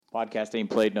Podcast Ain't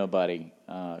Played Nobody,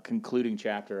 concluding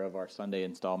chapter of our Sunday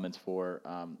installments for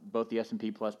both the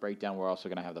S&P Plus breakdown. We're also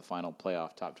going to have the final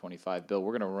playoff top 25. Bill,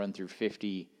 we're going to run through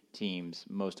 50 teams,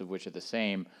 most of which are the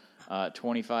same.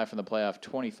 25 from the playoff,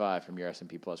 25 from your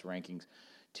S&P Plus rankings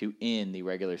to end the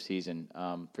regular season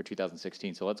for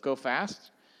 2016. So let's go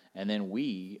fast, and then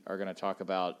we are going to talk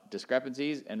about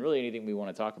discrepancies and really anything we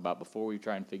want to talk about before we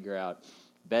try and figure out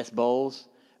best bowls,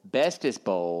 bestest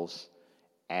bowls,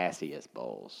 assiest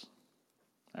bowls.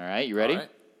 All right, you ready? All right.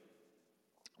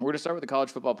 We're going to start with the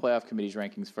College Football Playoff Committee's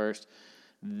rankings first.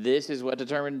 This is what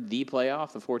determined the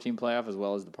playoff, the 14 playoff, as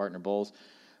well as the partner bowls,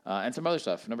 and some other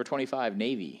stuff. Number 25,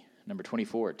 Navy. Number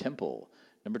 24, Temple.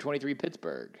 Number 23,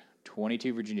 Pittsburgh.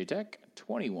 22, Virginia Tech.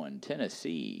 21,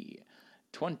 Tennessee.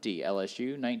 20,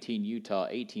 LSU. 19, Utah.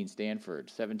 18, Stanford.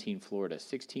 17, Florida.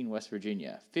 16, West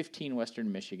Virginia. 15, Western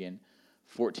Michigan.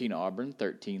 14, Auburn.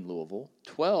 13, Louisville.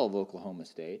 12, Oklahoma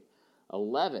State.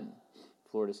 11,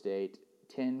 Florida State.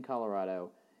 10,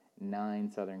 Colorado.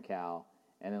 9, Southern Cal.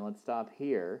 And then let's stop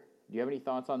here. Do you have any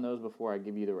thoughts on those before I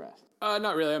give you the rest?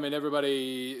 Not really. I mean,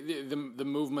 everybody, the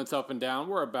movements up and down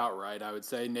were about right, I would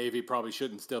say. Navy probably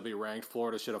shouldn't still be ranked.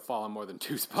 Florida should have fallen more than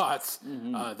 2 spots.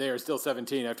 Mm-hmm. They are still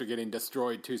 17 after getting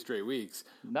destroyed 2 straight weeks.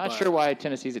 Not sure why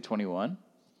Tennessee's at 21.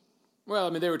 Well, I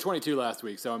mean, they were 22 last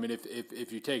week, so I mean,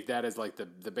 if you take that as like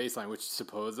the baseline, which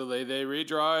supposedly they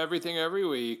redraw everything every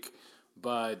week,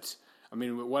 but I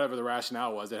mean, whatever the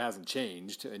rationale was, it hasn't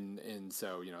changed, and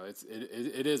so you know,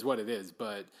 it is what it is.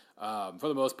 But for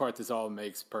the most part, this all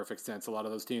makes perfect sense. A lot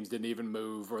of those teams didn't even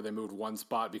move, or they moved 1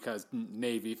 spot because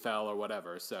Navy fell or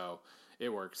whatever. So it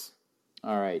works.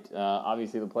 All right.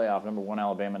 Obviously, the playoff: number 1,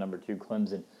 Alabama; number 2,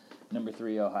 Clemson; number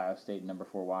 3, Ohio State; number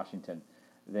 4, Washington.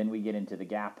 Then we get into the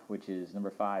gap, which is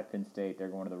number 5, Penn State. They're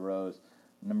going to the Rose.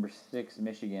 Number 6,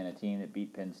 Michigan, a team that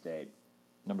beat Penn State.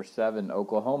 Number 7,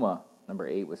 Oklahoma. Number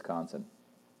 8, Wisconsin.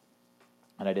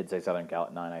 And I did say Southern Cal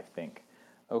at 9, I think.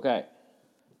 Okay.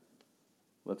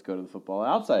 Let's go to the Football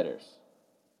Outsiders.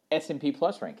 S&P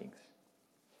Plus rankings.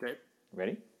 Okay.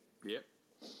 Ready? Yep.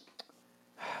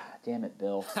 Damn it,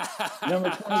 Bill.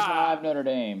 Number 25, Notre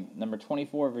Dame. Number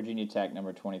 24, Virginia Tech.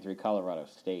 Number 23, Colorado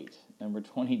State. Number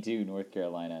 22, North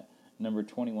Carolina. Number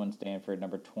 21, Stanford.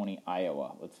 Number 20,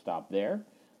 Iowa. Let's stop there.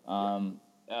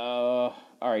 All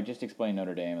right, just explain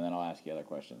Notre Dame, and then I'll ask you other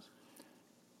questions.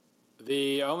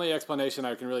 The only explanation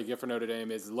I can really give for Notre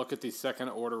Dame is look at the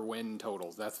second-order win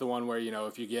totals. That's the one where, you know,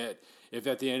 if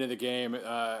at the end of the game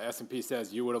S&P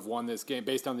says you would have won this game,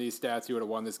 based on these stats, you would have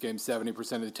won this game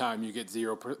 70% of the time, you get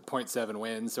 0.7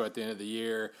 wins. So at the end of the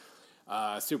year,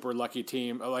 super lucky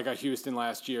team. Like a Houston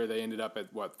last year, they ended up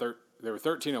at, they were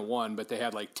 13-1, but they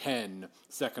had like 10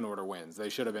 second-order wins.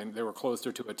 They were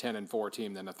closer to a 10-4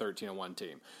 team than a 13-1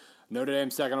 team. Notre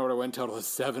Dame's second-order win total is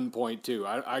 7.2.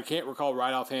 I can't recall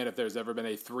right offhand if there's ever been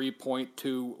a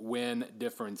 3.2 win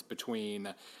difference between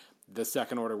the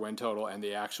second-order win total and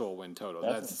the actual win total.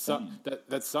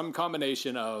 That's some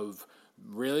combination of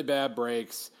really bad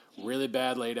breaks, really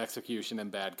bad late execution,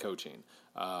 and bad coaching.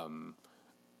 And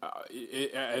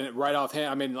right offhand,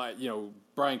 I mean, like, you know,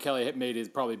 Brian Kelly made his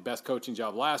probably best coaching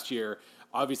job last year.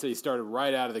 Obviously, he started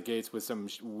right out of the gates with some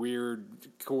weird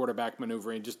quarterback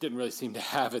maneuvering. Just didn't really seem to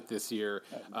have it this year.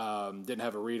 Didn't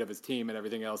have a read of his team and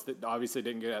everything else. That obviously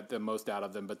didn't get the most out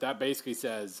of them. But that basically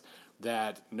says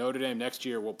that Notre Dame next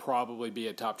year will probably be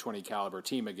a top 20 caliber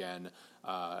team again,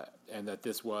 and that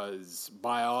this was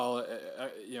by all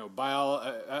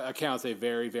accounts a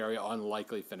very, very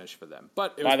unlikely finish for them.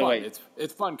 But it was fun. Way,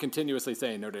 it's fun continuously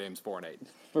saying Notre Dame's 4-8.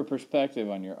 For perspective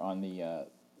on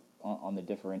the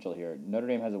differential here, Notre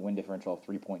Dame has a win differential of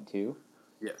 3.2.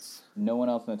 Yes. No one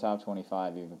else in the top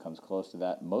 25 even comes close to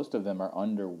that. Most of them are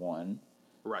under 1.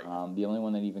 Right. The only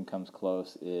one that even comes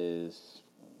close is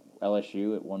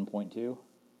LSU at 1.2.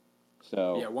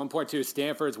 So yeah, 1.2.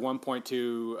 Stanford's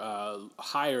 1.2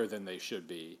 higher than they should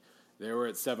be. They were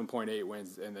at 7.8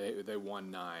 wins, and they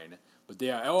won 9. But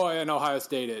yeah, and Ohio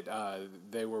State,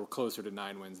 they were closer to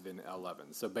 9 wins than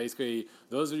 11. So basically,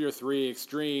 those are your 3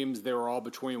 extremes. They were all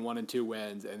between 1 and 2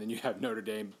 wins, and then you have Notre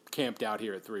Dame camped out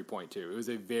here at 3.2. It was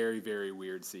a very, very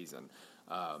weird season,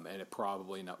 and it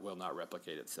probably will not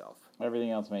replicate itself. Everything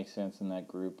else makes sense in that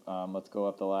group. Let's go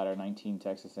up the ladder. 19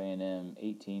 Texas A&M,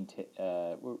 18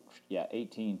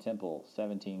 Temple,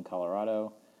 17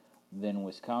 Colorado, then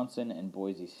Wisconsin and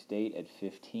Boise State at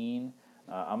 15.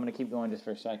 I'm going to keep going just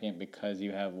for a second because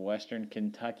you have Western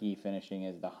Kentucky finishing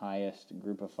as the highest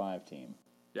Group of 5 team.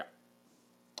 Yeah.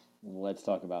 Let's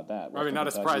talk about that. I mean, not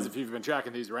a surprise if you've been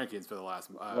tracking these rankings for the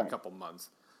last couple months.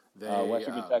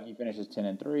 Western Kentucky finishes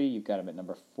 10-3. You've got them at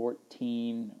number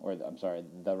 14,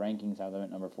 the rankings have them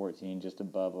at number 14, just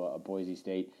above Boise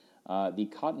State. The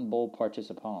Cotton Bowl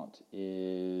participant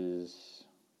is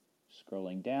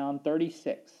scrolling down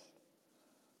 36.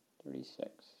 36.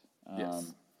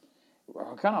 Yes.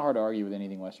 Kind of hard to argue with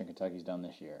anything Western Kentucky's done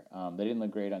this year. They didn't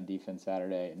look great on defense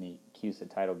Saturday in the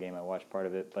CUSA title game. I watched part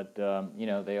of it, but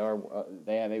they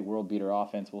have a world beater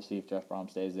offense. We'll see if Jeff Brom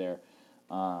stays there.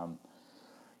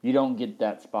 You don't get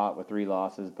that spot with 3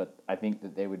 losses, but I think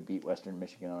that they would beat Western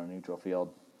Michigan on a neutral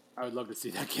field. I would love to see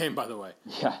that game, by the way.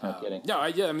 Yeah, no kidding.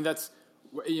 I mean, that's,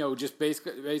 just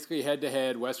basically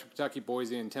head-to-head, Western Kentucky,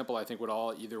 Boise, and Temple, I think, would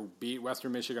all either beat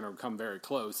Western Michigan or come very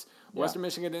close. Yeah. Western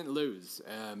Michigan didn't lose,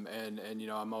 and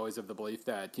I'm always of the belief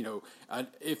that,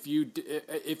 if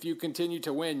you continue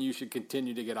to win, you should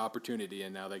continue to get opportunity,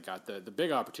 and now they got the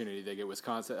big opportunity. They get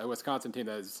a Wisconsin team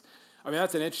that is, I mean,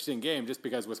 that's an interesting game just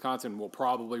because Wisconsin will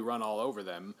probably run all over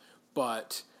them,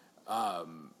 but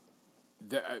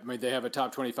they have a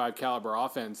top 25 caliber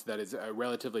offense that is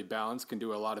relatively balanced, can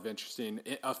do a lot of interesting,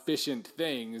 efficient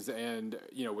things, and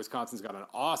Wisconsin's got an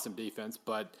awesome defense,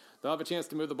 but they'll have a chance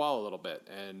to move the ball a little bit,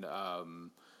 and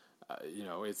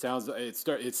it's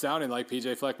sounding like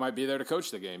PJ Fleck might be there to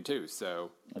coach the game too. So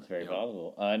that's very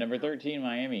possible. Number 13,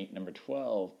 Miami. Number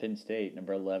 12, Penn State.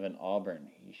 Number 11, Auburn.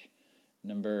 I'm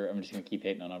just going to keep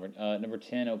hating on Auburn. Number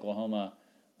 10, Oklahoma.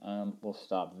 We'll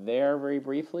stop there very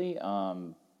briefly.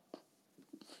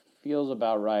 Feels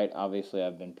about right. Obviously,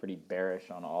 I've been pretty bearish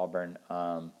on Auburn.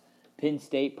 Penn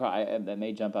State, that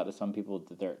may jump out to some people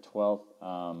that they're at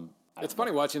 12th. It's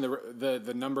funny watching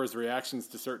the numbers, reactions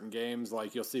to certain games.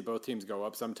 Like, you'll see both teams go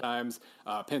up sometimes.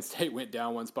 Penn State went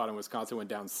down 1 spot and Wisconsin went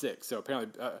down 6. So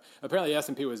apparently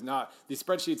S&P was not – these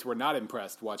spreadsheets were not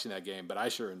impressed watching that game, but I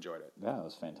sure enjoyed it. Yeah, it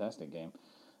was a fantastic game.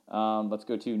 Let's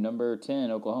go to number 10,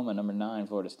 Oklahoma. Number 9,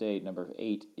 Florida State. Number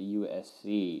 8,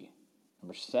 USC.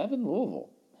 Number 7,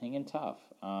 Louisville. Hanging tough.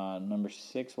 Number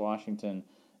 6, Washington.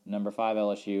 Number 5,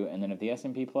 LSU. And then if the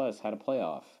S&P Plus had a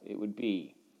playoff, it would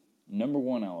be number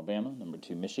 1, Alabama. Number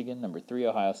 2, Michigan. Number 3,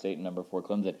 Ohio State. And number 4,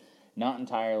 Clemson. Not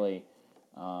entirely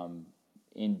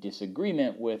in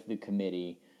disagreement with the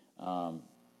committee.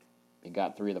 It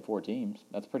got 3 of the 4 teams.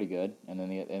 That's pretty good. And then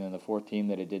the 4th team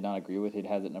that it did not agree with, it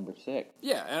has at number 6.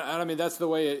 Yeah, and I mean, that's the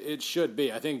way it should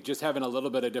be. I think just having a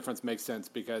little bit of difference makes sense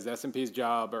because S&P's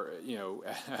job, or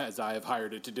as I have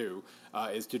hired it to do,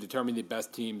 is to determine the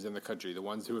best teams in the country, the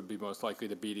ones who would be most likely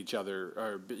to beat each other,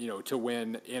 or to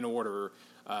win in order,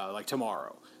 like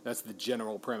tomorrow. That's the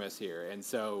general premise here. And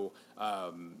so,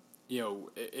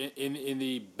 in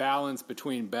the balance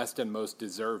between best and most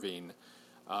deserving,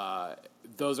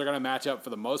 those are going to match up for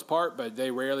the most part, but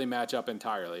they rarely match up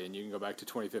entirely. And you can go back to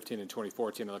 2015 and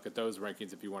 2014 and look at those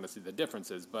rankings if you want to see the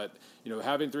differences. But,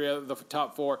 having 3 of the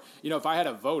top 4, if I had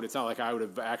a vote, it's not like I would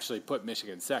have actually put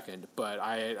Michigan second, but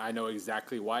I know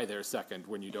exactly why they're second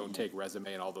when you don't take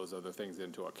resume and all those other things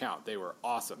into account. They were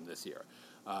awesome this year.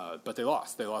 But they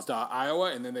lost. They lost to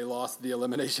Iowa, and then they lost the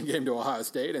elimination game to Ohio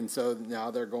State. And so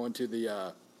now they're going to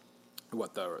the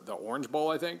Orange Bowl,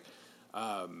 I think.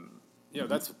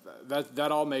 That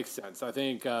all makes sense. I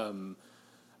think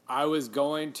I was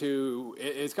going to.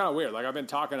 It's kind of weird. Like, I've been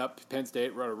talking up Penn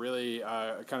State. Wrote a really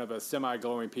kind of a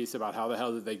semi-glowing piece about how the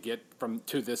hell did they get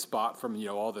to this spot from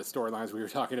all the storylines we were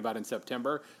talking about in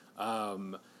September.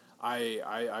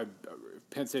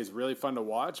 Penn State's really fun to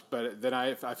watch, but then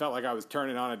I felt like I was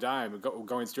turning on a dime,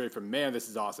 going straight from, man, this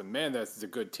is awesome, man, this is a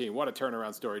good team, what a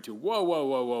turnaround story, to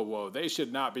whoa, they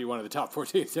should not be one of the top 4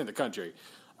 teams in the country.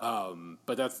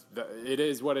 But it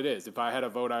is what it is. If I had a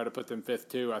vote, I would have put them 5th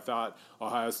too. I thought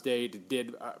Ohio State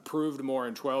proved more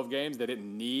in 12 games. They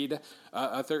didn't need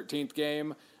a 13th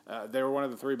game. They were one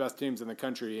of the 3 best teams in the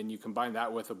country, and you combine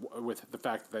that with the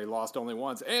fact that they lost only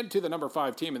once, and to the number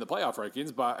 5 team in the playoff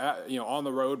rankings, on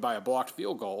the road by a blocked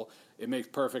field goal. It makes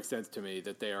perfect sense to me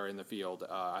that they are in the field.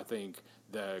 I think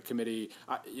the committee,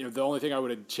 the only thing I would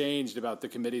have changed about the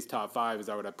committee's top 5 is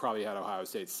I would have probably had Ohio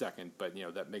State second, but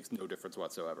that makes no difference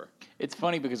whatsoever. It's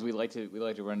funny because we like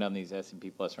to run down these S&P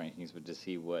Plus rankings, but to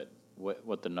see what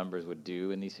the numbers would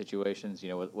do in these situations.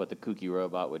 What the kooky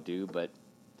robot would do, but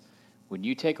when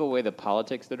you take away the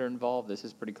politics that are involved, this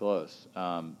is pretty close.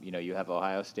 You have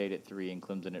Ohio State at 3 and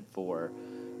Clemson at 4.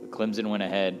 Clemson went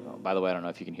ahead. Oh, by the way, I don't know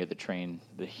if you can hear the train,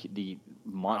 the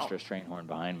monstrous train horn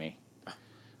behind me.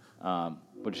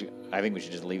 Which I think we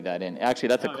should just leave that in. Actually,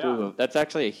 that's a clue. Yeah. That's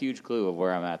actually a huge clue of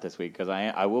where I'm at this week because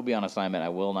I will be on assignment. I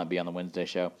will not be on the Wednesday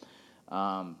show.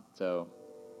 So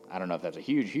I don't know if that's a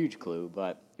huge clue,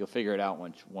 but you'll figure it out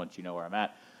once you know where I'm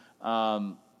at.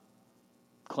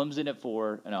 Clemson at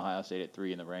 4 and Ohio State at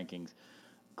 3 in the rankings.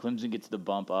 Clemson gets the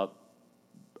bump up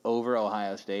over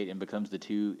Ohio State and becomes the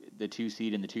two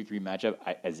seed in the 2-3 matchup.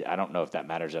 I don't know if that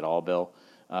matters at all, Bill,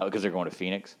 because they're going to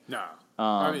Phoenix. No.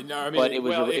 But it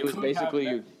was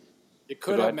basically it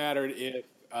could have mattered if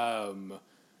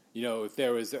if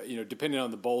there was depending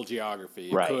on the bowl geography,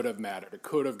 it could have mattered. It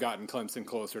could have gotten Clemson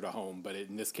closer to home, but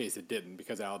in this case, it didn't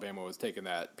because Alabama was taking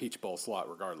that Peach Bowl slot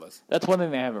regardless. That's one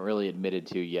thing they haven't really admitted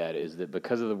to yet is that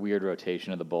because of the weird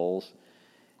rotation of the bowls,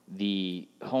 the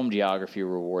home geography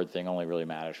reward thing only really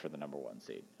matters for the number 1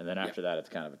 seed. And then after that, it's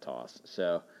kind of a toss.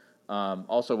 So,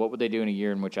 also, what would they do in a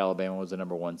year in which Alabama was the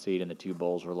number 1 seed and the 2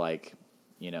 bowls were like,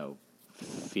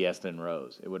 Fiesta and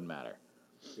Rose? It wouldn't matter.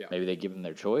 Yeah. Maybe they give them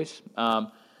their choice.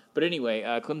 But anyway,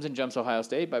 Clemson jumps Ohio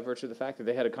State by virtue of the fact that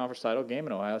they had a conference title game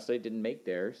and Ohio State didn't make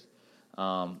theirs.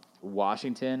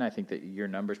 Washington, I think that your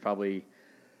number's probably,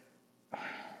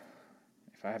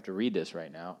 if I have to read this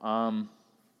right now,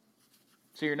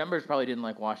 so your numbers probably didn't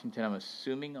like Washington, I'm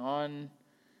assuming on,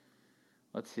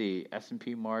 let's see,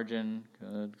 S&P margin.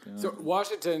 Good. So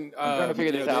Washington. I'm trying to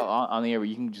figure this out on the air, but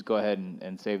you can just go ahead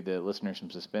and save the listeners some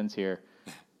suspense here.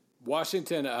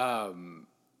 Washington,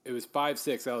 it was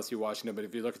 5-6 LSU Washington, but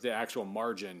if you look at the actual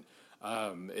margin,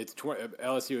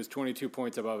 LSU is 22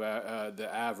 points above the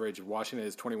average. Washington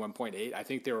is 21.8. I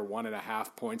think they were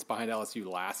 1.5 points behind LSU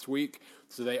last week,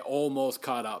 so they almost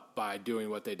caught up by doing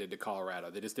what they did to Colorado.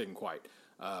 They just didn't quite.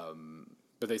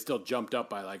 But they still jumped up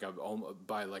by like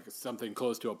something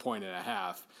close to 1.5 points,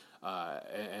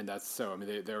 and that's so. I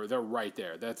mean, they're right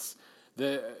there. That's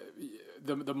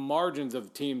the margins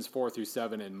of teams 4 through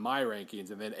 7 in my rankings,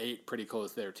 and then 8 pretty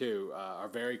close there too, are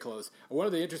very close. One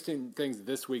of the interesting things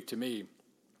this week to me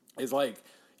is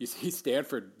you see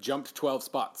Stanford jumped 12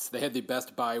 spots. They had the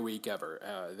best bye week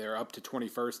ever. They're up to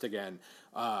 21st again.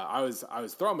 I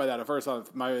was thrown by that at first.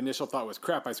 My initial thought was,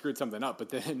 crap, I screwed something up. But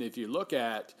then if you look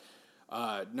at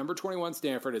number 21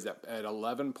 Stanford is at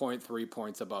 11.3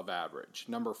 points above average.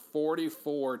 Number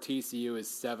 44 TCU is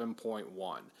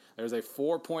 7.1. There's a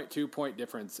 4.2 point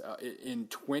difference in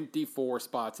 24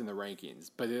 spots in the rankings.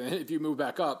 But if you move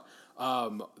back up,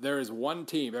 there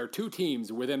are 2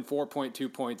 teams within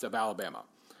 4.2 points of Alabama.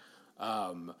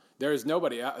 There is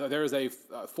nobody. There is a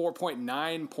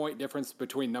 4.9 point difference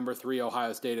between number 3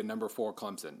 Ohio State and number 4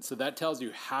 Clemson. So that tells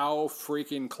you how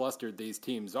freaking clustered these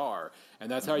teams are,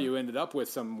 and that's how you ended up with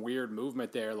some weird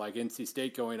movement there, like NC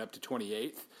State going up to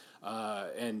 28th.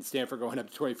 And Stanford going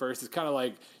up to 21st. It's kind of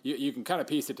like you can kind of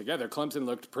piece it together. Clemson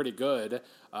looked pretty good,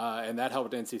 and that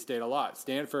helped NC State a lot.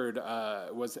 Stanford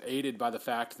was aided by the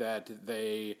fact that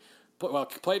they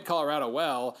played Colorado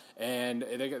well, and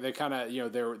they kind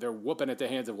of they're whooping at the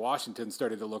hands of Washington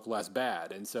started to look less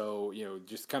bad, and so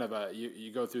just kind of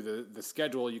you go through the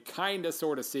schedule, you kind of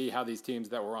sort of see how these teams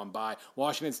that were on bye.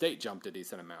 Washington State jumped a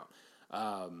decent amount.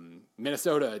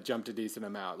 Minnesota jumped a decent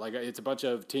amount. Like it's a bunch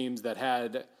of teams that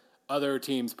had other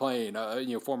teams playing,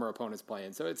 former opponents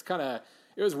playing. So it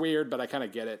was weird, but I kind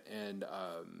of get it, and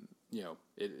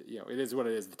it is what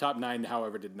it is. The top 9,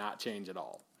 however, did not change at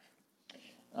all.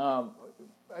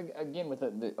 Again, with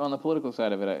on the political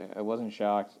side of it, I wasn't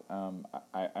shocked.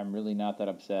 I'm really not that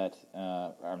upset.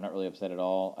 I'm not really upset at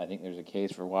all. I think there's a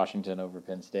case for Washington over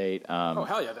Penn State. Oh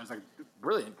hell yeah, there's a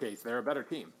brilliant case. They're a better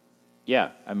team.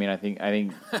 Yeah, I mean, I think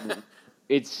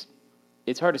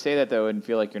it's hard to say that though, and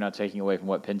feel like you're not taking away from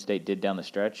what Penn State did down the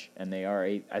stretch. And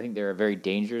I think they're a very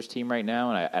dangerous team right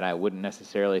now, and I wouldn't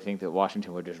necessarily think that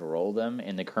Washington would just roll them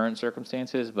in the current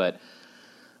circumstances, but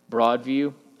broad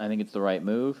view, I think it's the right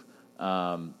move.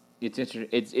 It's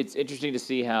interesting to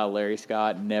see how Larry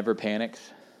Scott never panics.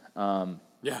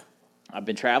 Yeah. I've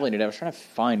been traveling today. I was trying to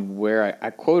find where I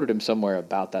quoted him somewhere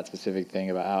about that specific thing,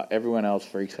 about how everyone else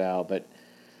freaks out, but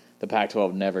the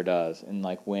Pac-12 never does. And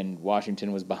like when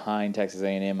Washington was behind Texas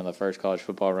A&M in the first college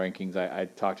football rankings, I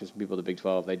talked to some people at the Big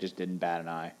 12. They just didn't bat an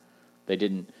eye. They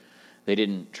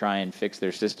didn't try and fix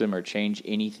their system or change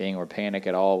anything or panic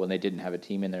at all when they didn't have a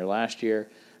team in there last year.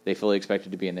 They fully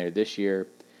expected to be in there this year.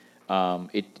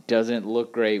 It doesn't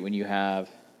look great when you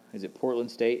have, is it Portland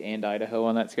State and Idaho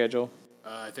on that schedule?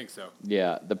 I think so.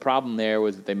 Yeah. The problem there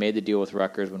was that they made the deal with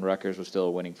Rutgers when Rutgers was still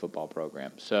a winning football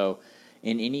program. So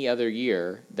in any other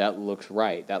year, that looks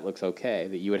right. That looks okay.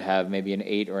 That you would have maybe an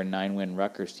 8 or a 9-win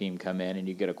Rutgers team come in and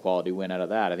you get a quality win out of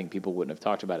that. I think people wouldn't have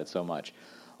talked about it so much.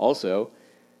 Also,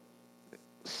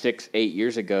 6-8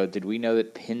 years ago, did we know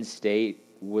that Penn State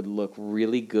would look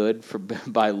really good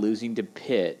by losing to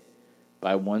Pitt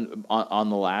by one on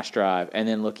the last drive, and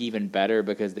then look even better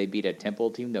because they beat a Temple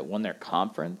team that won their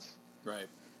conference? Right.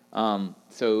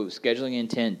 So scheduling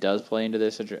intent does play into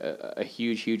this a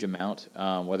huge amount.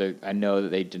 Whether I know that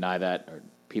they deny that or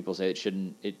people say it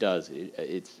shouldn't. It does.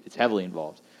 It's heavily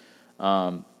involved.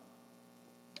 I'm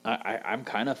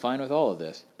kind of fine with all of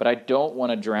this, but I don't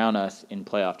want to drown us in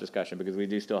playoff discussion because we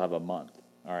do still have a month.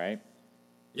 All right.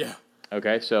 Yeah.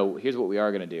 Okay. So here's what we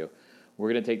are going to do.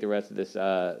 We're going to take the rest of this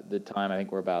the time. I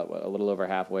think we're about a little over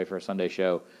halfway for a Sunday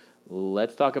show.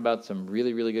 Let's talk about some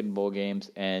really, really good bowl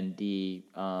games and the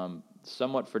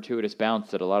somewhat fortuitous bounce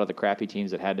that a lot of the crappy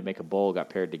teams that had to make a bowl got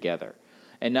paired together.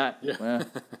 And not,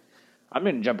 I'm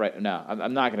going to jump right now.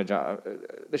 I'm not going to jump.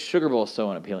 The Sugar Bowl is so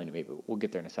unappealing to me, but we'll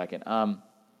get there in a second.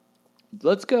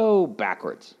 Let's go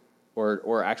backwards,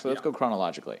 or actually, let's go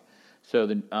chronologically. So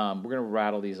we're going to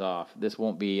rattle these off. This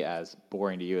won't be as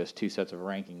boring to you as two sets of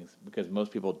rankings because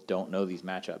most people don't know these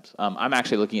matchups. I'm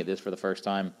actually looking at this for the first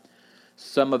time.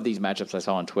 Some of these matchups I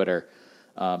saw on Twitter,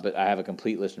 but I have a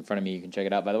complete list in front of me. You can check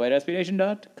it out, by the way, at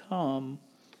SBNation.com.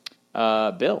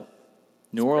 Bill,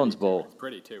 New Orleans Bowl. It's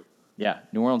pretty, too. Yeah,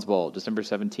 New Orleans Bowl, December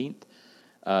 17th.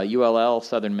 ULL,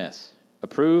 Southern Miss.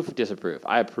 Approve, disapprove?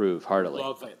 I approve heartily.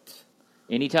 Love it.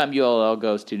 Anytime ULL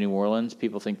goes to New Orleans,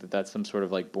 people think that that's some sort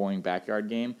of like boring backyard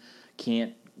game.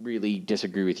 Can't really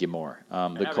disagree with you more.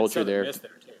 The culture there. Miss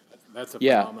there too. That's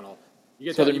phenomenal. You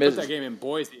get Southern you Miss, put that game in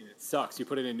Boise and it sucks. You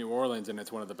put it in New Orleans and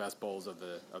it's one of the best bowls of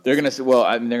the. They're gonna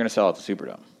they're gonna sell out the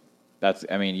Superdome.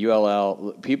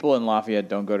 ULL people in Lafayette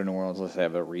don't go to New Orleans unless they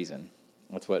have a reason.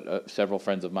 That's what several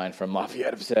friends of mine from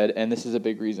Lafayette have said, and this is a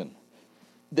big reason.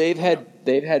 They've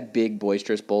had big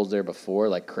boisterous bowls there before,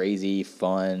 like crazy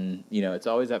fun. It's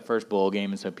always that first bowl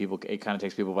game, and so it kind of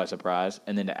takes people by surprise.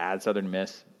 And then to add Southern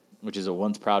Miss, which is a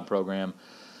once proud program,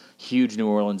 huge New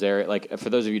Orleans area. Like for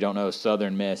those of you who don't know,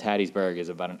 Southern Miss, Hattiesburg is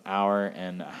about an hour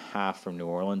and a half from New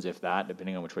Orleans, if that,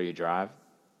 depending on which way you drive.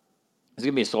 It's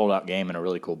gonna be a sold out game and a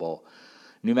really cool bowl.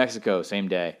 New Mexico, same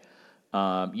day.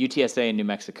 UTSA in New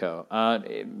Mexico.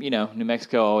 New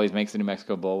Mexico always makes the New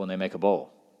Mexico Bowl when they make a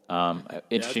bowl.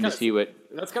 Interesting to see what.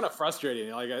 That's kind of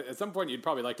frustrating. Like at some point, you'd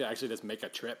probably like to actually just make a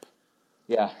trip.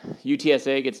 Yeah,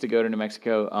 UTSA gets to go to New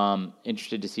Mexico.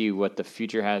 Interested to see what the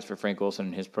future has for Frank Wilson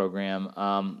and his program.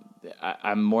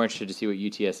 I'm more interested to see what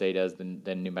UTSA does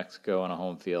than New Mexico on a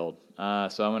home field.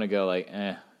 So I'm going to go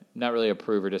not really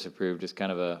approve or disapprove. Just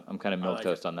I'm kind of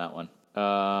milquetoast on that one.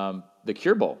 The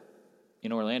Cure Bowl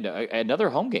in Orlando, another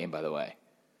home game, by the way.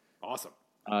 Awesome.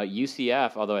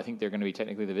 UCF, although I think they're going to be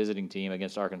technically the visiting team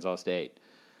against Arkansas State.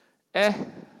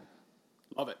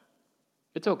 Love it.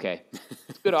 It's okay.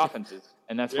 It's good offenses.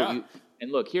 And that's what you –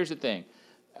 and look, here's the thing.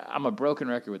 I'm a broken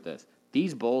record with this.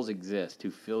 These bowls exist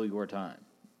to fill your time.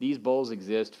 These bowls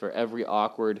exist for every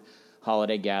awkward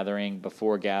holiday gathering,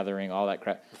 before gathering, all that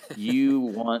crap. You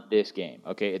want this game,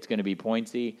 okay? It's going to be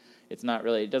pointsy. It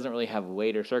doesn't really have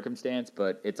weight or circumstance,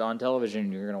 but it's on television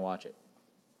and you're going to watch it.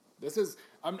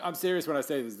 I'm serious when I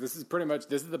say this. This is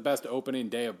the best opening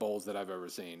day of bowls that I've ever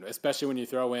seen, especially when you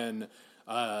throw in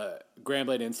Grand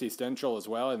Blanc NC Central as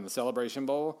well in the Celebration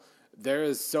Bowl. There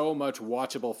is so much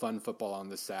watchable fun football on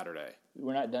this Saturday.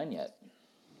 We're not done yet.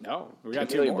 No, we got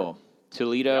two more. Bowl.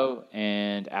 Toledo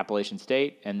and Appalachian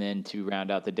State, and then to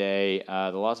round out the day,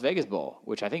 the Las Vegas Bowl,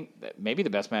 which I think may be the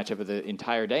best matchup of the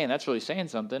entire day, and that's really saying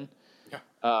something.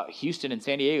 Yeah. Houston and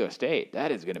San Diego State.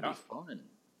 That is going to be fun.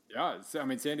 Yeah, San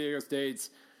Diego State's.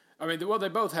 They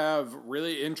both have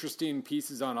really interesting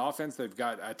pieces on offense. They've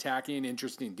got attacking,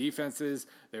 interesting defenses.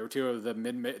 They were two of the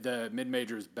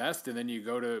mid-majors best. And then you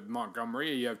go to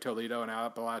Montgomery, you have Toledo and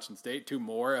Appalachian State, two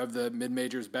more of the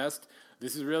mid-majors best.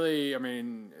 This is really,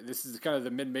 this is kind of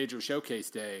the mid-major showcase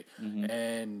day. Mm-hmm.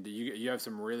 And you have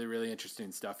some really, really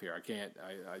interesting stuff here.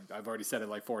 I've already said it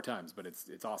like 4 times, but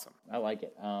it's awesome. I like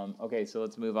it. Okay, so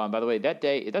let's move on. By the way, that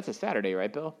day, that's a Saturday,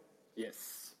 right, Bill?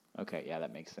 Yes. Okay, yeah,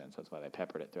 that makes sense. That's why they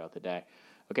peppered it throughout the day.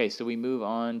 Okay, so we move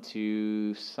on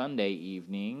to Sunday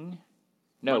evening.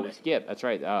 No, we skip. That's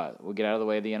right. We'll get out of the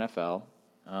way of the NFL.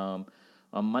 On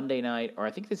Monday night, or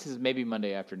I think this is maybe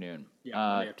Monday afternoon. Yeah,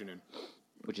 Monday afternoon.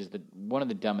 Which is one of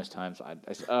the dumbest times.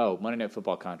 Monday Night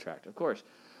Football contract, of course.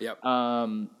 Yep.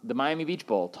 The Miami Beach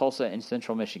Bowl, Tulsa and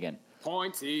Central Michigan.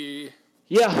 Pointsy.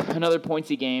 Yeah, another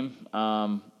pointsy game.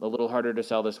 A little harder to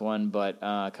sell this one, but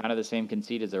kind of the same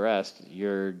conceit as the rest.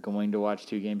 You're going to watch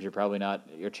two games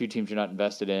your two teams you're not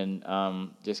invested in.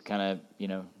 Just kind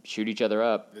of, shoot each other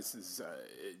up. This is,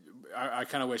 I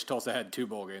kind of wish Tulsa had 2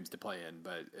 bowl games to play in,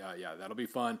 but that'll be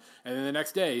fun. And then the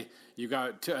next day, you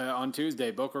got on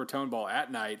Tuesday, Boca Raton Bowl at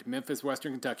night, Memphis,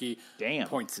 Western Kentucky. Damn.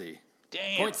 Pointsy.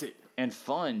 Pointsy. And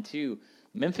fun, tue.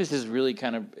 Memphis has really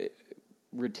kind of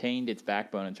retained its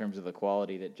backbone in terms of the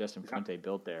quality that Justin Fuente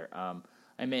built there.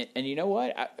 And you know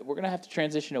what? We're going to have to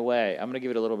transition away. I'm going to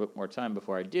give it a little bit more time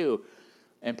before I do,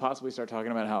 and possibly start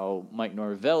talking about how Mike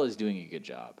Norvell is doing a good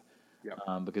job.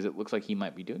 because it looks like he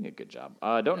might be doing a good job.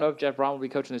 Don't know if Jeff Brom will be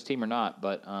coaching this team or not,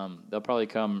 but they'll probably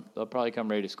come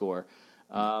ready to score.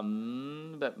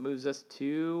 That moves us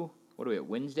to what are we at?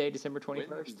 Wednesday, December 21st.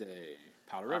 Wednesday,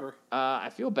 Powder River. I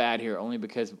feel bad here only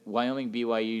because Wyoming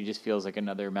BYU just feels like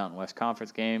another Mountain West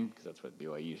Conference game because that's what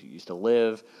BYU used to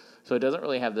live. So it doesn't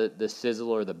really have the sizzle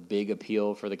or the big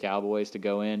appeal for the Cowboys to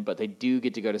go in, but they do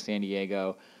get to go to San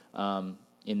Diego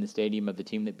in the stadium of the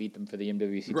team that beat them for the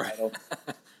MWC title.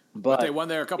 But they won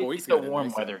there a couple weeks ago. It's a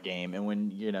warm weather game, and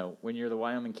when you're the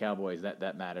Wyoming Cowboys,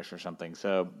 that matters for something.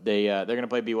 So they're going to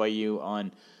play BYU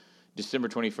on December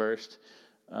 21st.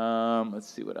 Let's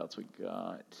see what else we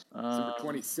got. December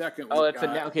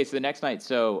 22nd. So the next night.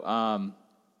 So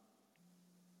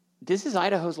this is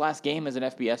Idaho's last game as an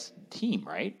FBS team,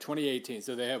 right? 2018.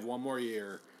 So they have one more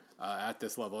year at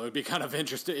this level. It would be kind of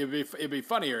interesting. It'd be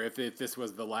funnier if this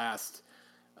was the last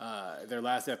their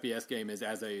last FBS game is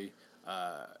as a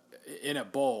in a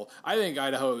bowl. I think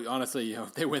Idaho, honestly,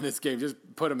 if they win this game, just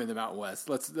put them in the Mountain West.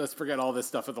 Let's forget all this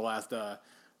stuff of the last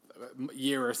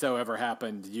year or so ever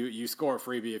happened. You score a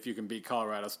freebie if you can beat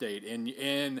Colorado State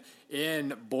in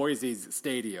Boise's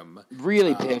stadium.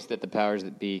 Really pissed that the powers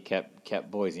that be kept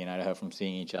Boise and Idaho from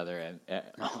seeing each other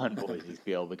on Boise's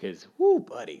field because, whoo,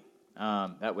 buddy,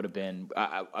 that would have been.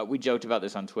 We joked about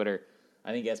this on Twitter.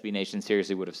 I think SB Nation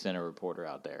seriously would have sent a reporter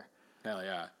out there. Hell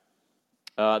yeah.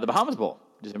 The Bahamas Bowl,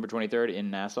 December 23rd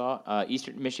in Nassau.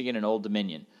 Eastern Michigan and Old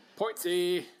Dominion.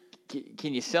 Pointsy.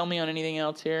 Can you sell me on anything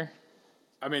else here?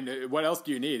 I mean, what else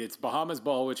do you need? It's Bahamas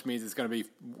Bowl, which means it's going to be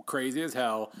crazy as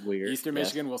hell. Weird. Eastern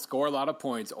Michigan will score a lot of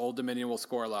points. Old Dominion will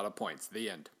score a lot of points. The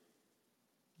end.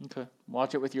 Okay.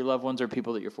 Watch it with your loved ones or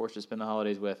people that you're forced to spend the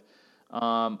holidays with.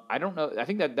 I don't know. I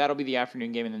think that'll be the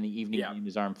afternoon game, and then the evening game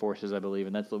is Armed Forces, I believe,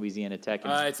 and that's Louisiana Tech.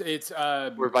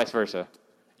 Or vice versa.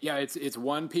 Yeah, it's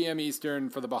 1 p.m. Eastern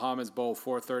for the Bahamas Bowl,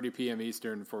 4:30 p.m.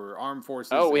 Eastern for Armed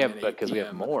Forces. Oh, we have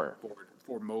more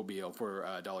for Mobile for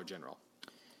Dollar General.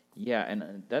 Yeah,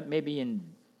 and that may be in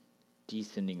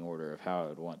descending order of how I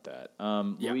would want that.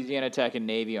 Louisiana Tech and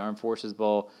Navy Armed Forces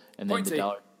Bowl, and then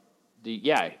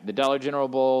the Dollar General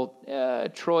Bowl.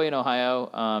 Troy in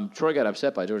Ohio. Troy got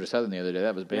upset by Georgia Southern the other day.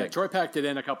 That was big. Yeah, Troy packed it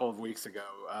in a couple of weeks ago.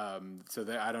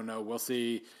 I don't know. We'll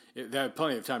see. They had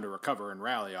plenty of time to recover and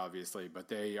rally, obviously, but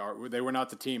they were not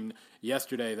the team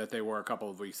yesterday that they were a couple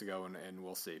of weeks ago, and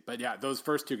we'll see. But yeah, those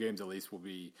first two games at least will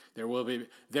be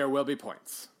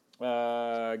points.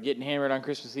 Getting hammered on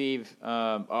Christmas Eve.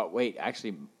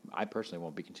 Actually, I personally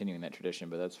won't be continuing that tradition,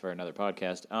 but that's for another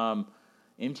podcast.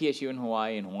 MTSU in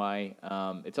Hawaii.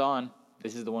 It's on.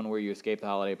 This is the one where you escape the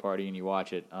holiday party and you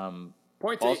watch it.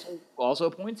 Pointsy. Also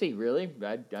pointsy, really.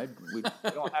 We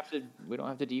don't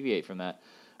have to deviate from that.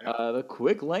 The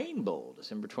Quick Lane Bowl,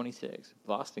 December 26th,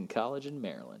 Boston College in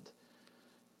Maryland.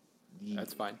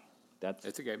 That's fine.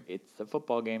 It's a game. It's a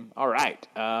football game. All right.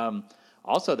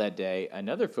 Also that day,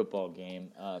 another football game,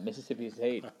 Mississippi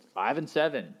State,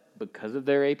 5-7 because of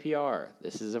their APR.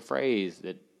 This is a phrase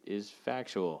that is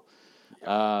factual.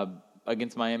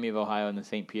 Against Miami of Ohio in the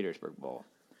St. Petersburg Bowl.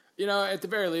 At the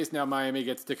very least, now Miami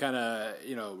gets to kind of,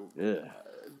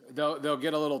 they'll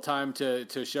get a little time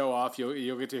to show off.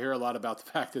 You'll get to hear a lot about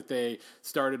the fact that they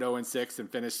started 0-6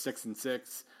 and finished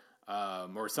 6-6.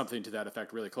 Or something to that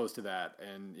effect, really close to that.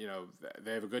 And,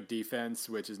 they have a good defense,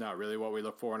 which is not really what we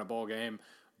look for in a bowl game.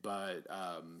 But,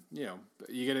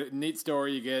 you get a neat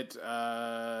story. You get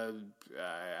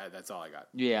that's all I got.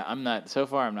 Yeah, I'm not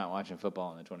watching football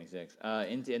on the 26th.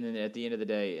 And then at the end of the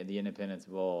day, at the Independence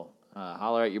Bowl,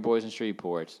 holler at your boys in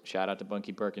Shreveports. Shout out to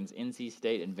Bunky Perkins, NC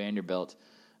State, and Vanderbilt.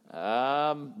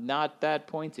 Not that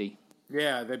pointy.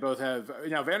 Yeah, they both have.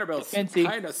 Vanderbilt's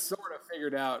kind of sort of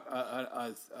figured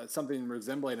out something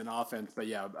resembling an offense, but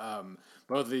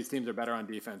both of these teams are better on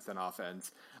defense than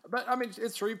offense. But I mean,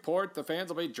 it's Shreveport. The fans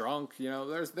will be drunk.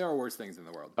 There are worse things in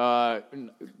the world.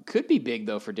 Could be big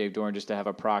though for Dave Doeren just to have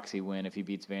a proxy win if he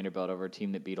beats Vanderbilt over a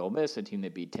team that beat Ole Miss, a team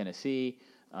that beat Tennessee,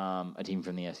 a team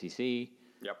from the SEC.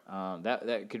 Yep.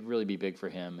 That could really be big for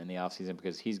him in the offseason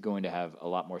because he's going to have a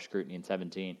lot more scrutiny in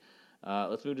 17.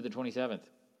 Let's move to the 27th.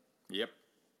 Yep.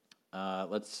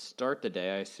 Let's start the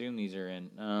day. I assume these are in.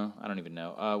 I don't even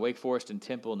know. Wake Forest and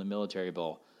Temple in the Military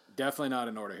Bowl. Definitely not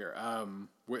in order here.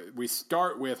 We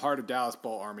start with Heart of Dallas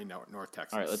Bowl, Army, North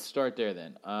Texas. All right, let's start there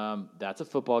then. That's a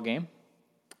football game.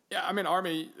 Yeah, I mean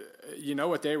Army. You know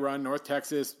what they run. North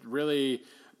Texas really.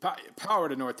 Power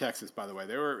to North Texas, by the way.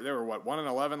 They were what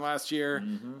 1-11 last year.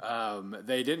 Mm-hmm.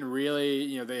 They didn't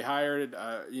really, they hired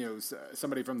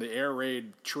somebody from the air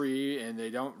raid tree, and they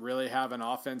don't really have an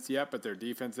offense yet, but their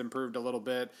defense improved a little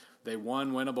bit. They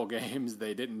won winnable games.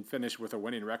 They didn't finish with a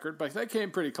winning record, but they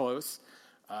came pretty close.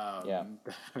 Yeah.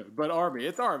 But Army,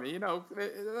 it's Army.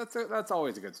 That's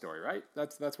always a good story, right?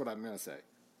 That's what I'm gonna say.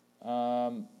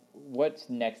 What's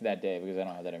next that day? Because I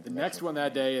don't have that The information. next one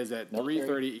that day is at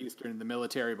Military? 3:30 Eastern, the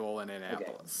Military Bowl in Okay,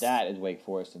 Annapolis. that is Wake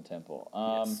Forest and Temple.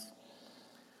 Yes.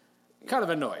 Kind of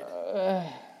annoyed.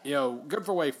 Good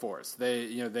for Wake Forest.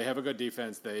 They have a good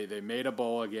defense. They made a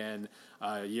bowl again.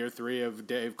 Year 3 of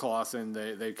Dave Clawson.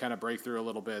 They kind of break through a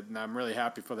little bit, and I'm really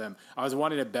happy for them. I was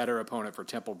wanting a better opponent for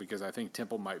Temple because I think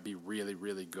Temple might be really,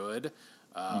 really good.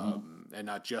 And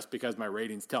not just because my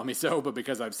ratings tell me so, but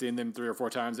because I've seen them 3 or 4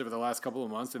 times over the last couple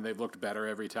of months, and they've looked better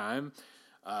every time.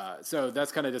 So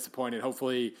that's kind of disappointing.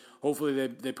 Hopefully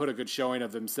they put a good showing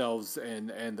of themselves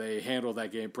and they handle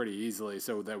that game pretty easily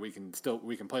so that we can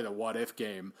play the what if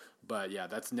game. But yeah,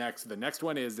 that's next. The next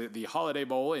one is the Holiday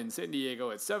Bowl in San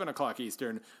Diego at 7:00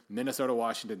 Eastern, Minnesota,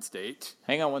 Washington State.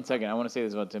 Hang on one second. I want to say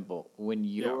this about Temple. When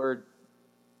you're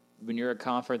a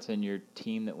conference and your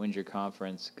team that wins your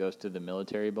conference goes to the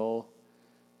Military Bowl,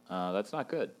 that's not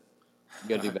good. You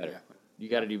got to do better. Yeah. You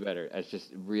got to do better. It's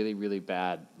just really, really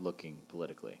bad looking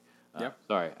politically.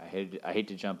 Sorry, I hate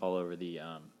to jump all over the.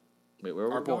 Wait, where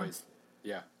were Our we going? boys.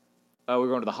 Yeah. Oh, we're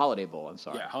going to the Holiday Bowl. I'm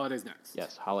sorry. Yeah, Holiday's next.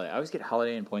 Yes, Holiday. I always get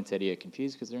Holiday and Poinsettia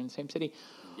confused because they're in the same city.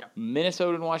 Yeah.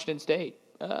 Minnesota and Washington State.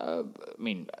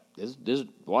 This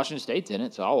Washington State's in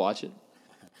it, so I'll watch it.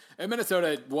 And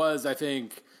Minnesota was, I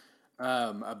think,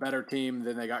 a better team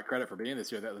than they got credit for being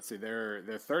this year. Let's see, they're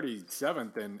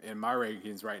 37th in my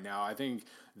rankings right now. I think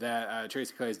that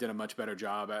Tracy Claeys did a much better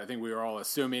job. I think we were all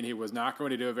assuming he was not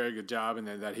going to do a very good job and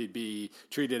then that he'd be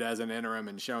treated as an interim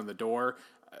and shown the door.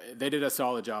 They did a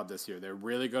solid job this year. They're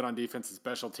really good on defense and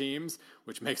special teams,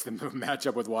 which makes them match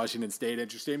up with Washington State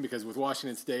interesting because with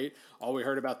Washington State, all we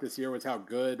heard about this year was how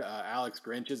good Alex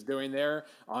Grinch is doing there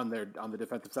on the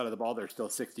defensive side of the ball. They're still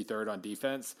 63rd on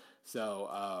defense. So,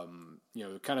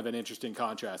 kind of an interesting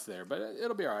contrast there, but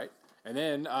it'll be all right. And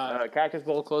then Cactus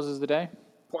Bowl closes the day.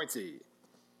 Pointsy.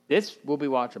 This will be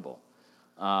watchable.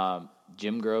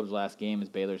 Jim Grove's last game as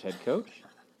Baylor's head coach.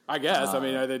 I guess.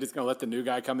 Are they just going to let the new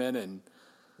guy come in and...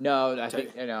 No, I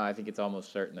think it's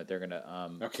almost certain that they're going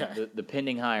to. Okay. The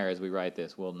pending hire, as we write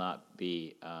this, will not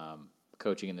be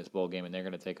coaching in this bowl game, and they're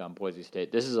going to take on Boise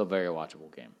State. This is a very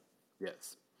watchable game.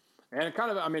 Yes, and it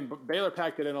kind of. Baylor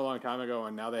packed it in a long time ago,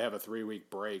 and now they have a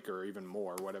 3-week break, or even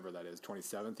more, whatever that is,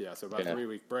 27th. Yeah, so about a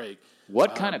 3-week break.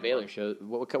 What kind of Baylor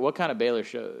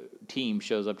team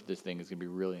shows up to this thing is going to be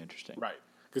really interesting. Right,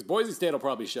 because Boise State will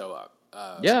probably show up.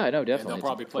 I know, definitely. And they'll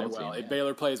probably play well. If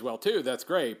Baylor plays well, too, that's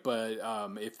great. But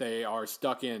if they are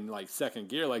stuck in, second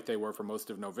gear like they were for most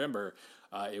of November,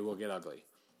 it will get ugly.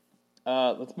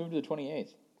 Let's move to the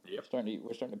 28th. Yep.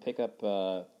 We're starting to pick up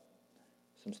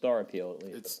some star appeal, at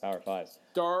least, It's Power 5.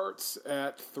 Starts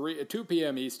at 2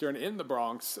 p.m. Eastern in the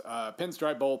Bronx.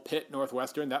 Pinstripe Bowl, Pitt,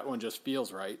 Northwestern. That one just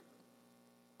feels right.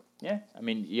 Yeah,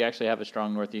 you actually have a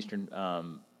strong Northeastern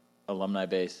alumni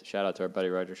base. Shout out to our buddy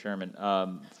Roger Sherman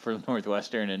for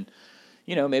Northwestern, and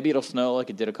maybe it'll snow like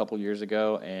it did a couple years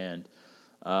ago. And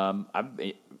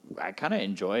I kind of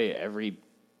enjoy every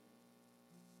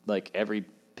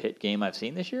Pitt game I've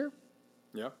seen this year.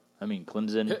 Yeah,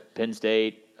 Clemson, Penn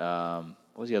State. What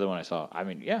was the other one I saw?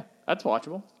 That's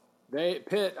watchable.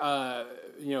 Pitt,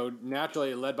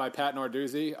 naturally led by Pat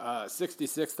Narduzzi,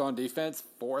 66th on defense,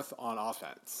 4th on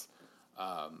offense.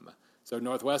 So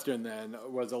Northwestern then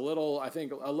was a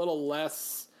little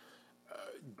less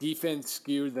defense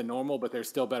skewed than normal, but they're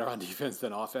still better on defense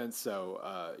than offense. So,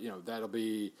 that'll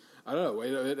be, I don't know,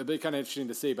 it'll be kind of interesting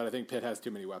to see, but I think Pitt has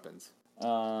too many weapons.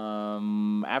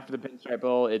 After the Pinstripe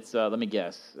Bowl, it's, let me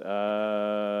guess,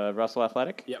 Russell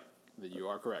Athletic? Yep, you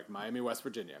are correct. Miami, West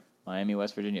Virginia.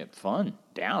 Fun.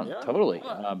 Down. Yeah. Totally.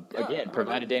 Again,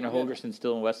 provided Dana Holgerson's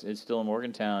is still in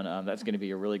Morgantown, that's going to be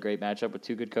a really great matchup with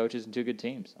 2 good coaches and 2 good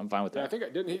teams. I'm fine with that. I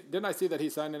think didn't I see that he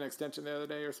signed an extension the other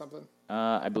day or something?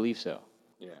 I believe so.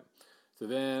 Yeah. So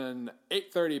then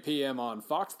 8:30 p.m. on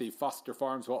Fox, the Foster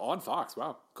Farms. Well, on Fox.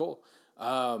 Wow, cool.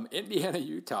 Indiana,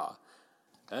 Utah.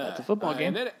 That's a football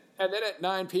game. And then at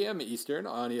 9 p.m. Eastern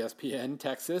on ESPN,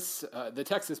 Texas, the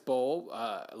Texas Bowl.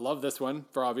 Love this one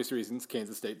for obvious reasons.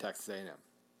 Kansas State, Texas A&M.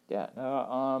 Yeah,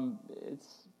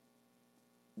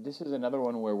 this is another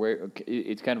one where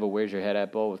it's kind of a where's your head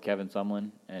at bowl with Kevin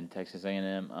Sumlin and Texas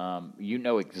A&M. You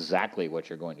know exactly what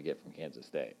you're going to get from Kansas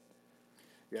State.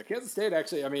 Yeah, Kansas State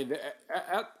actually, I mean,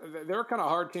 they're a kind of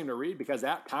hard team to read because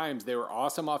at times they were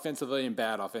awesome offensively and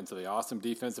bad offensively, awesome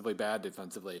defensively, bad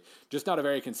defensively. Just not a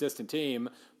very consistent team.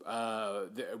 We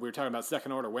were talking about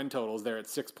second order win totals. They're at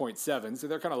 6.7, so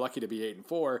they're kind of lucky to be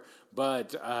 8-4.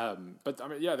 But I mean,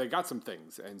 yeah, they got some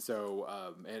things, and so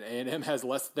and A&M has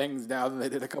less things now than they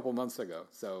did a couple months ago.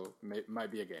 So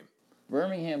might be a game.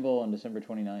 Birmingham Bowl on December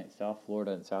 29th, South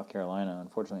Florida and South Carolina.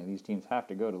 Unfortunately, these teams have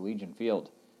to go to Legion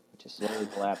Field, which is slowly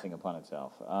collapsing upon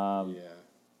itself. Yeah.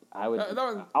 I would.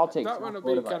 I'll take that South one will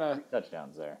Florida be by kind of 3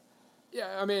 touchdowns there.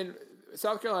 Yeah, I mean,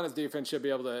 South Carolina's defense should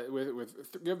be able to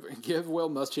give Will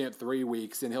Muschamp 3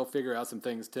 weeks, and he'll figure out some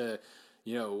things to,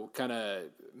 kind of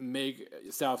make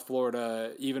South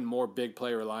Florida even more big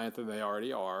play reliant than they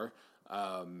already are.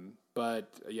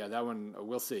 But yeah, that one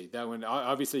we'll see. That one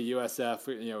obviously USF.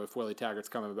 If Willie Taggart's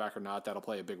coming back or not, that'll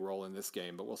play a big role in this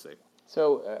game. But we'll see.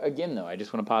 So again, though, I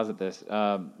just want to posit this: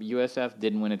 USF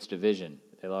didn't win its division.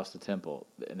 They lost to Temple,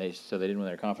 and they didn't win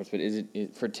their conference. But is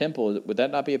it for Temple? Would that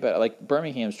not be about like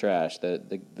Birmingham's trash?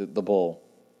 The bowl.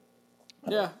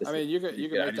 Yeah, I mean you could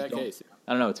make that case.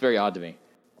 I don't know. It's very odd to me.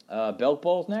 Belk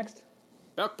Bowl's next.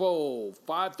 Belk Bowl,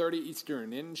 5:30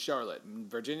 Eastern in Charlotte,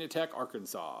 Virginia Tech,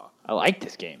 Arkansas. I like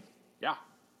this game. Yeah.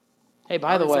 Hey,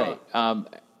 by the way,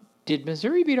 did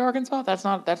Missouri beat Arkansas? That's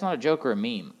not a joke or a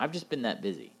meme. I've just been that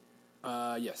busy.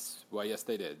 Yes. Well, yes,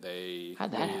 they did. How'd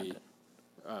that happen?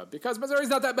 Because Missouri's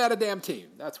not that bad a damn team.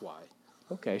 That's why.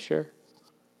 Okay, sure.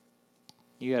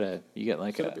 You got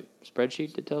like a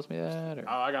spreadsheet that tells me that? Or?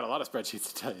 Oh, I got a lot of spreadsheets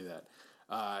to tell you that.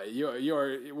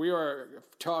 We are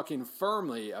talking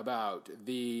firmly about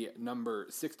the number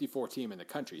 64 team in the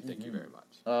country. Thank you very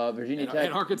much. Virginia Tech.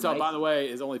 And Arkansas, by the way,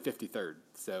 is only 53rd.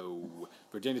 So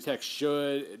Virginia Tech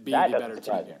should be the better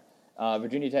team here.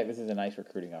 Virginia Tech, this is a nice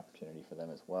recruiting opportunity for them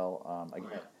as well.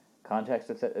 Again, context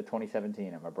of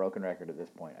 2017, I'm a broken record at this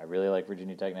point. I really like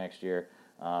Virginia Tech next year.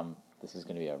 This is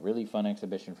going to be a really fun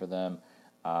exhibition for them.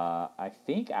 I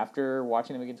think after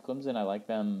watching them against Clemson, I like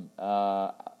them.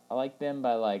 I like them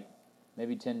by like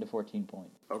maybe 10 to 14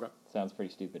 points. Okay. Sounds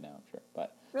pretty stupid now, I'm sure.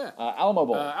 But yeah. Alamo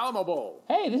Bowl. Alamo Bowl.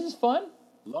 Hey, this is fun.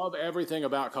 Love everything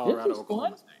about Colorado,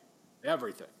 Oklahoma State.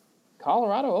 Everything.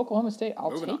 Colorado, Oklahoma State.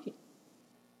 I'll Moving take on. it.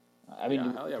 I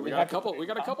mean, hell yeah. We got a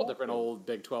couple different old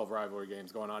Big 12 rivalry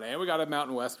games going on, and we got a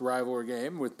Mountain West rivalry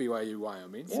game with BYU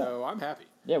Wyoming. Yeah. So I'm happy.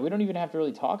 Yeah, we don't even have to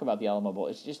really talk about the Alamo Bowl.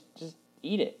 It's just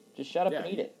eat it. Just shut up and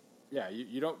eat it. Yeah,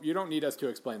 you don't need us to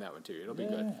explain that one to you. It'll be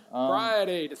good.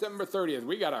 Friday, December 30th.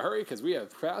 We got to hurry because we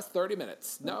have passed 30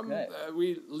 minutes. Okay.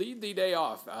 We lead the day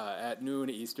off at noon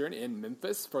Eastern in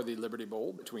Memphis for the Liberty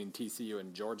Bowl between TCU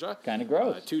and Georgia. Kind of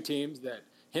gross. 2 teams that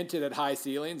hinted at high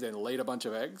ceilings and laid a bunch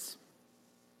of eggs.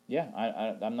 Yeah,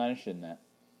 I'm not interested in that.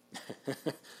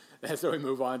 And so we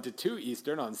move on to 2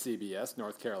 Eastern on CBS,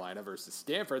 North Carolina versus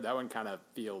Stanford. That one kind of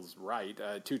feels right.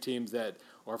 2 teams that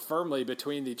are firmly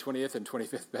between the 20th and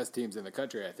 25th best teams in the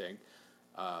country, I think.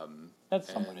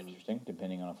 That's somewhat interesting,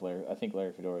 depending on if I think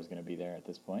Larry Fedora is going to be there at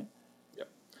this point. Yep.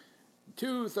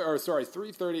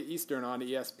 3:30 Eastern on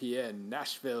ESPN,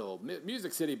 Nashville,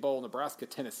 Music City Bowl, Nebraska,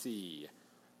 Tennessee.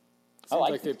 Seems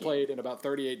like they've played in about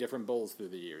 38 different bowls through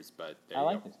the years, but I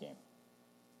like this game.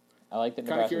 I like that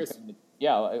Nebraska. Kind of curious.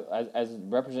 Yeah, as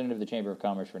representative of the Chamber of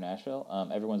Commerce for Nashville,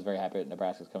 everyone's very happy that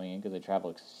Nebraska's coming in because they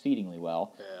travel exceedingly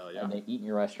well. Hell yeah. And they eat in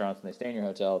your restaurants, and they stay in your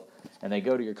hotels, and they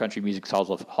go to your country music halls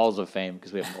of fame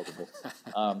because we have multiple.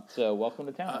 So welcome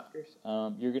to town.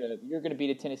 You're gonna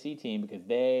beat a Tennessee team because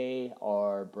they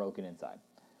are broken inside.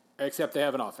 Except they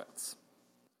have an offense.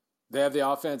 They have the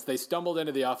offense. They stumbled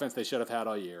into the offense they should have had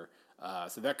all year.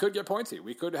 So that could get pointsy.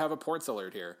 We could have a points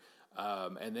alert here.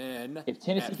 And then if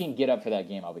Tennessee can get up for that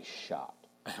game, I'll be shocked.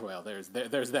 Well, there's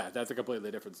that. That's a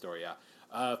completely different story, yeah.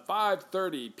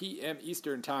 5:30 p.m.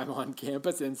 Eastern Time on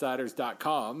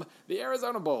CampusInsiders.com, the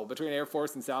Arizona Bowl between Air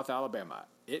Force and South Alabama.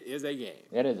 It is a game.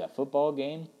 It is a football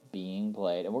game being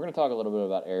played. And we're going to talk a little bit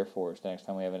about Air Force next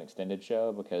time we have an extended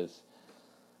show because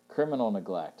criminal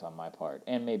neglect on my part,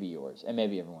 and maybe yours, and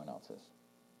maybe everyone else's.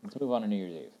 Let's move on to New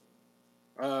Year's Eve.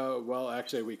 Well,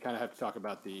 actually, we kind of have to talk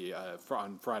about the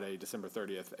on Friday, December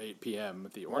 30th, 8 p.m.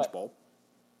 the Orange Bowl.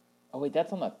 Oh wait,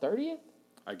 that's on the 30th?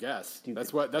 I guess. Stupid.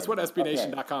 That's what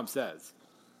SBNation.com says.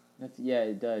 Yeah,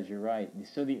 it does. You're right.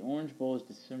 So the Orange Bowl is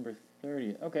December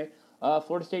 30th. Okay.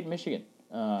 Florida State and Michigan.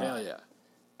 Hell yeah.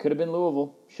 Could have been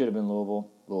Louisville. Should have been Louisville.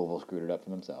 Louisville screwed it up for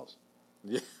themselves.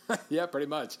 Yeah, pretty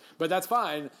much. But that's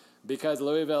fine because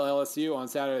Louisville LSU on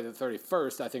Saturday the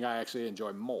 31st, I think I actually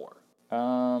enjoy more.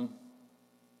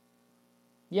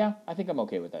 Yeah, I think I'm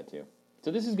okay with that too.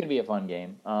 So this is going to be a fun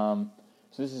game. So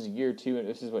this is year 2.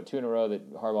 This is 2 in a row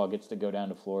that Harbaugh gets to go down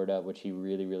to Florida, which he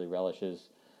really, really relishes.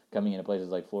 coming into places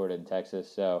like Florida and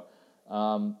Texas. So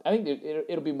I think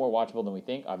it'll be more watchable than we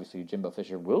think. Obviously, Jimbo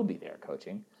Fisher will be there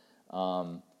coaching.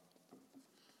 That's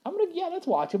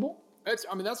watchable. That's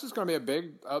just going to be a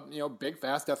big, big,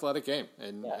 fast, athletic game,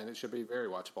 and it should be very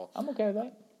watchable. I'm okay with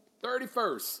that.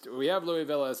 31st, we have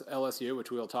Louisville as LSU, which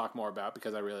we'll talk more about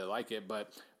because I really like it.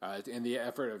 But in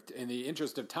the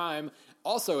interest of time,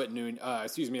 also at noon,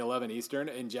 11 Eastern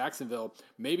in Jacksonville,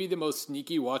 maybe the most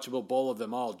sneaky watchable bowl of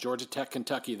them all, Georgia Tech,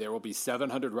 Kentucky. There will be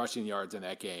 700 rushing yards in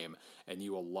that game, and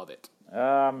you will love it.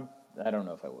 I don't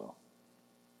know if I will.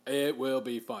 It will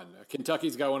be fun.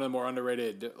 Kentucky's got one of the more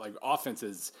underrated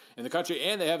offenses in the country,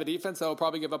 and they have a defense that will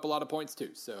probably give up a lot of points too.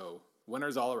 So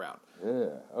winners all around.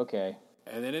 Okay.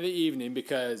 And then in the evening,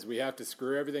 because we have to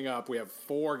screw everything up, we have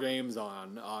 4 games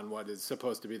on what is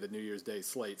supposed to be the New Year's Day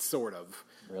slate, sort of.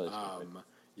 Really stupid.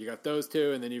 You got those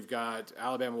 2, and then you've got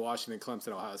Alabama, Washington,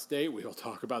 Clemson, Ohio State. We will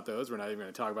talk about those. We're not even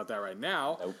going to talk about that right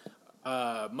now. Nope.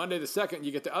 Monday the 2nd,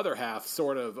 you get the other half,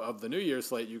 sort of the New Year's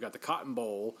slate. You've got the Cotton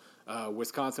Bowl,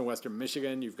 Wisconsin, Western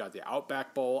Michigan. You've got the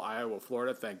Outback Bowl, Iowa,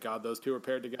 Florida. Thank God those 2 are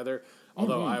paired together.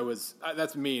 Although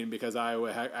that's mean because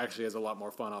Iowa actually has a lot more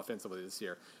fun offensively this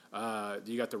year.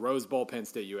 You got the Rose Bowl, Penn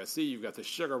State, USC. You've got the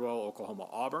Sugar Bowl, Oklahoma,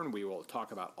 Auburn. We will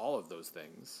talk about all of those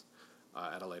things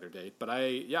at a later date. But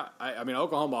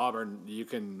Oklahoma, Auburn, you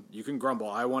can grumble.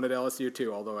 I wanted LSU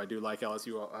too, although I do like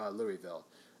LSU, Louisville.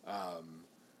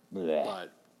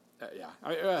 But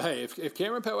hey, if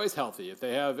Cameron Petway's healthy, if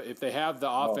they have the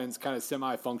offense kind of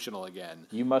semi-functional again,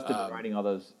 you must have been writing all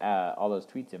those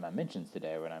tweets in my mentions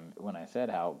today when I said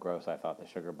how gross I thought the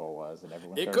Sugar Bowl was, and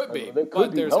everyone. It could be,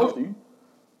 but there's healthy. Hope.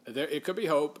 It could be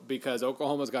hope because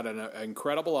Oklahoma's got an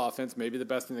incredible offense, maybe the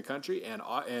best in the country,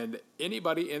 and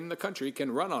anybody in the country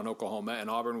can run on Oklahoma, and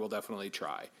Auburn will definitely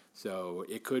try. So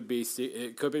it could be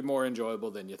more enjoyable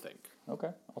than you think.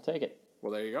 Okay, I'll take it.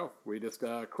 Well, there you go. We just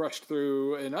crushed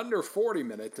through in under 40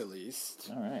 minutes at least.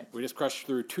 All right. We just crushed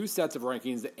through 2 sets of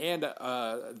rankings and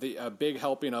the big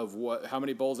helping of how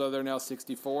many bowls are there now?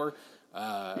 64?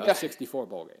 64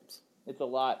 bowl games. It's a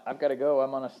lot. I've got to go.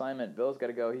 I'm on assignment. Bill's got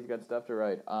to go. He's got stuff to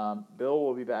write. Bill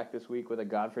will be back this week with a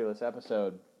Godfrey-less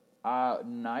episode.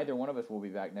 Neither one of us will be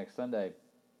back next Sunday.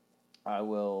 I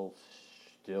will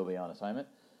still be on assignment.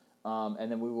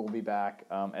 And then we will be back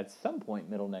at some point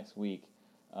middle next week.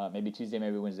 Maybe Tuesday,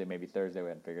 maybe Wednesday, maybe Thursday. We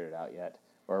haven't figured it out yet.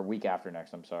 Or week after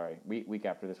next, I'm sorry. Week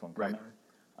after this one coming.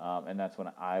 Right. And that's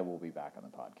when I will be back on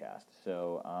the podcast.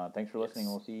 So thanks for listening.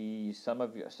 Yes. We'll see some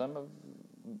of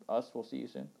us will see you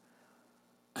soon.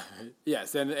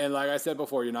 Yes, and like I said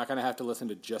before, you're not going to have to listen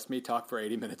to just me talk for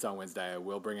 80 minutes on Wednesday. I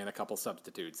will bring in a couple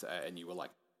substitutes, and you will like